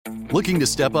Looking to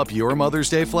step up your Mother's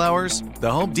Day flowers?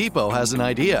 The Home Depot has an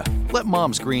idea. Let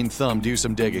Mom's green thumb do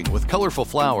some digging with colorful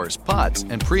flowers, pots,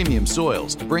 and premium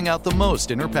soils to bring out the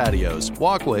most in her patios,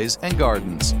 walkways, and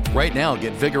gardens. Right now,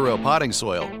 get Vigoro potting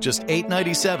soil, just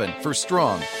 $8.97 for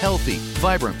strong, healthy,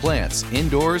 vibrant plants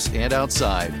indoors and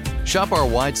outside. Shop our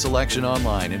wide selection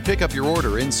online and pick up your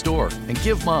order in-store and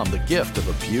give Mom the gift of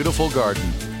a beautiful garden.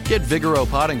 Get Vigoro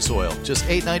potting soil, just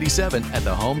 $8.97 at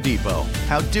the Home Depot.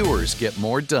 How doers get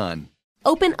more done.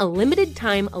 Open a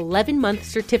limited-time 11-month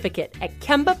certificate at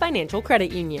Kemba Financial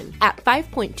Credit Union. At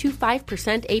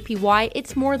 5.25% APY,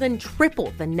 it's more than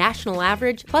triple the national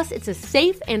average, plus it's a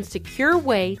safe and secure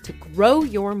way to grow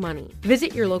your money.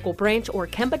 Visit your local branch or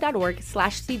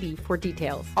kemba.org/CD for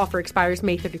details. Offer expires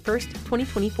May 31st,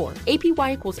 2024.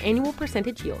 APY equals annual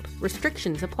percentage yield.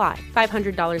 Restrictions apply.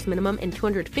 $500 minimum and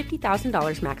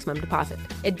 $250,000 maximum deposit.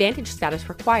 Advantage status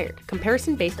required.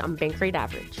 Comparison based on bank rate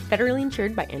average. Federally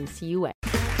insured by NCUA.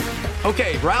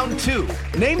 Okay, round two.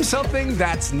 Name something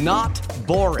that's not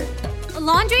boring. A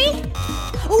laundry?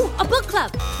 Ooh, a book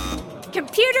club.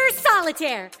 Computer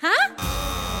solitaire, huh?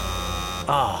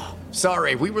 Ah,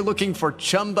 sorry, we were looking for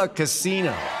Chumba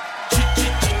Casino.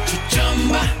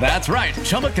 That's right,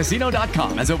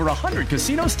 ChumbaCasino.com has over 100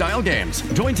 casino-style games.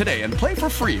 Join today and play for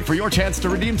free for your chance to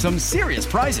redeem some serious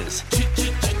prizes.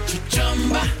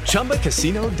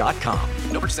 ChumbaCasino.com.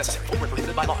 No purchase necessary. Void where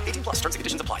prohibited by law. 18 plus. Terms and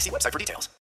conditions apply. See website for details.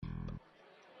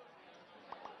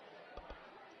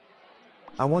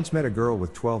 I once met a girl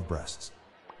with 12 breasts.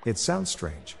 It sounds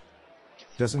strange,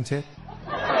 doesn't it?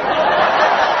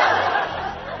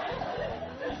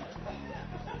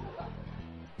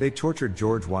 They tortured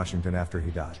George Washington after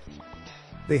he died.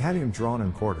 They had him drawn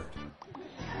and quartered.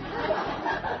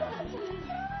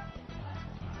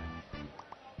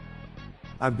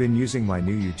 I've been using my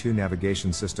new U2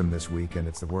 navigation system this week and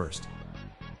it's the worst.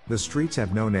 The streets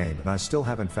have no name and I still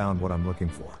haven't found what I'm looking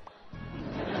for.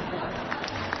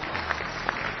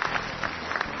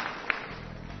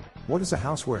 What is a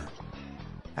house where?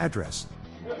 Address.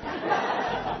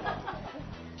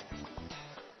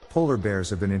 Polar bears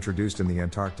have been introduced in the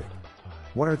Antarctic.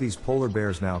 What are these polar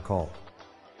bears now called?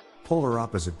 Polar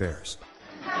opposite bears.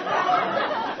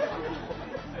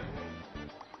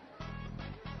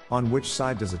 On which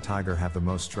side does a tiger have the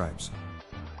most stripes?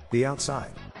 The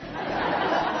outside.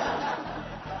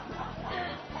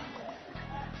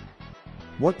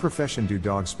 What profession do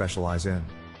dogs specialize in?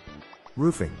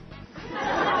 Roofing.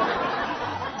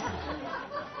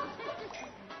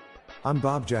 I'm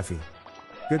Bob Jeffy.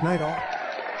 Good night all.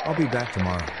 I'll be back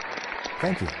tomorrow.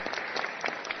 Thank you.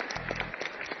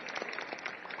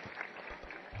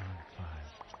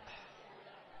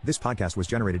 This podcast was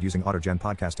generated using AutoGen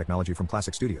podcast technology from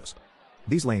Classic Studios.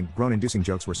 These lame, groan-inducing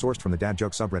jokes were sourced from the Dad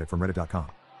Joke subreddit from reddit.com.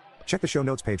 Check the show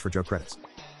notes page for joke credits.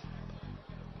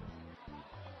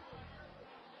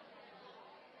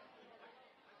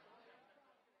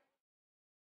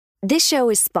 This show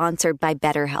is sponsored by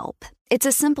BetterHelp. It's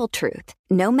a simple truth.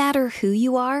 No matter who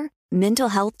you are, mental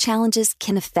health challenges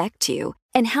can affect you,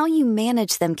 and how you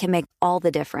manage them can make all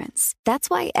the difference. That's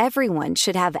why everyone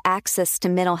should have access to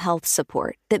mental health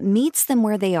support that meets them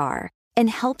where they are and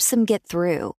helps them get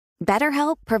through.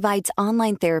 BetterHelp provides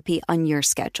online therapy on your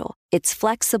schedule. It's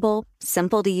flexible,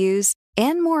 simple to use,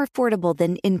 and more affordable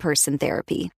than in-person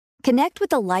therapy. Connect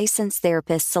with a licensed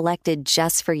therapist selected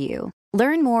just for you.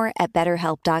 Learn more at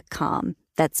BetterHelp.com.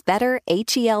 That's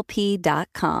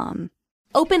BetterHelp.com.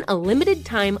 Open a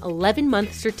limited-time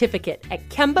 11-month certificate at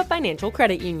Kemba Financial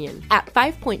Credit Union. At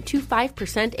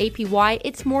 5.25% APY,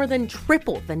 it's more than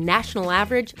triple the national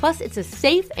average, plus it's a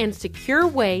safe and secure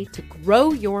way to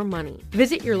grow your money.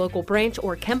 Visit your local branch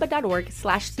or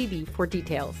kemba.org/CD for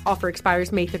details. Offer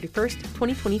expires May 31st,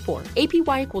 2024.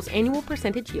 APY equals annual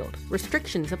percentage yield.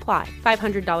 Restrictions apply.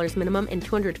 $500 minimum and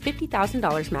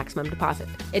 $250,000 maximum deposit.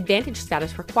 Advantage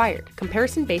status required.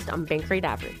 Comparison based on bank rate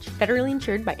average. Federally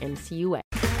insured by NCUA.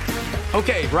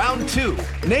 Okay, round two.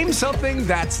 Name something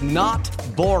that's not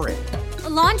boring. A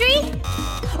laundry?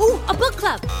 Ooh, a book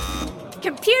club.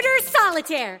 Computer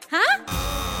solitaire, huh?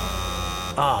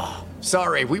 Ah,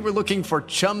 sorry, we were looking for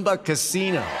Chumba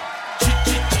Casino.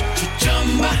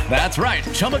 That's right,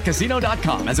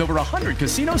 ChumbaCasino.com has over 100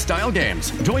 casino-style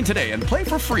games. Join today and play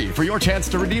for free for your chance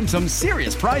to redeem some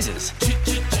serious prizes.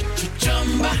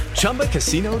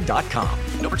 ChumbaCasino.com.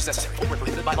 No purchase necessary. Void where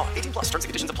prohibited by law. 18 plus. Terms and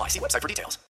conditions apply. See website for details.